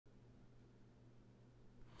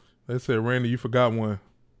They said, Randy, you forgot one.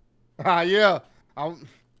 Yeah.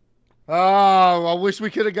 I wish we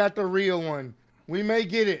could have got the real one. We may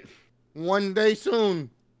get it one day soon.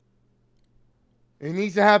 It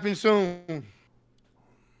needs to happen soon.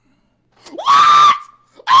 What?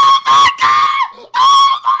 Oh my god!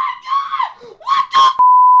 Oh my god! What the?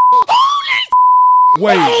 Holy!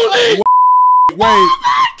 Wait! Holy! Wait! Oh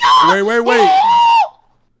my god! Wait! Oh!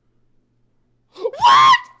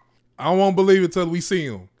 What? I won't believe it till we see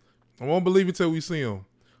him. I won't believe it till we see him.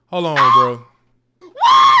 Hold on, bro.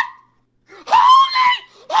 What? Holy!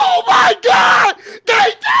 Oh my god! They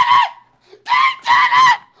did it! They did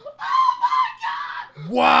it! Oh my god!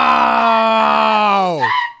 Wow!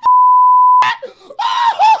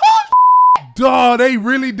 Oh, Dawg, they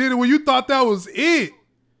really did it when you thought that was it.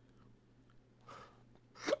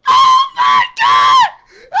 oh my god!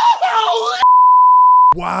 Holy!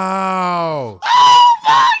 Wow. Oh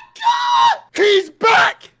my god! He's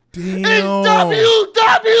back! Damn. In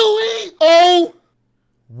WWE! Oh!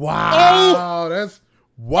 Wow. That's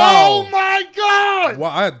wow. Oh my god! Wow.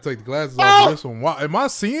 I had to take the glasses off for this one. Wow. Am I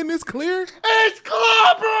seeing this clear? It's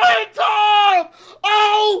clobbering time!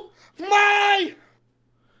 Oh my!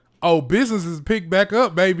 Oh, business is picked back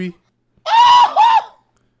up, baby. Oh!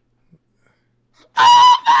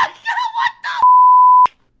 Oh my god! What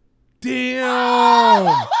the?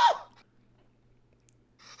 Damn.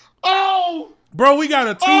 Oh! Bro, we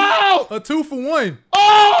got Oh! a 2-for-1.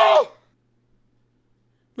 Oh!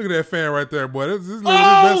 Look at that fan right there, boy. This is living his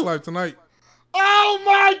best life tonight. Oh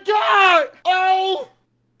my god! Oh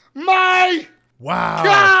my Wow.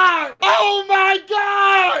 god! Oh my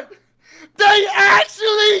god! They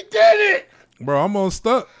actually did it! Bro, I'm on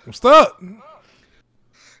stuck. I'm stuck.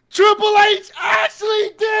 Triple H actually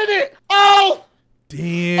did it! Oh!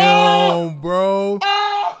 Damn, bro.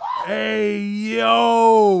 Oh! Hey,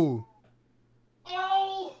 yo.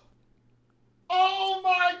 Oh! Oh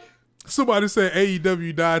my! Somebody said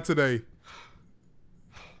AEW died today.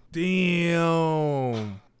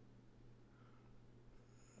 Damn.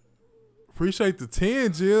 Appreciate the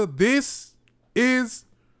 10, Jill. This is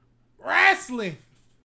wrestling.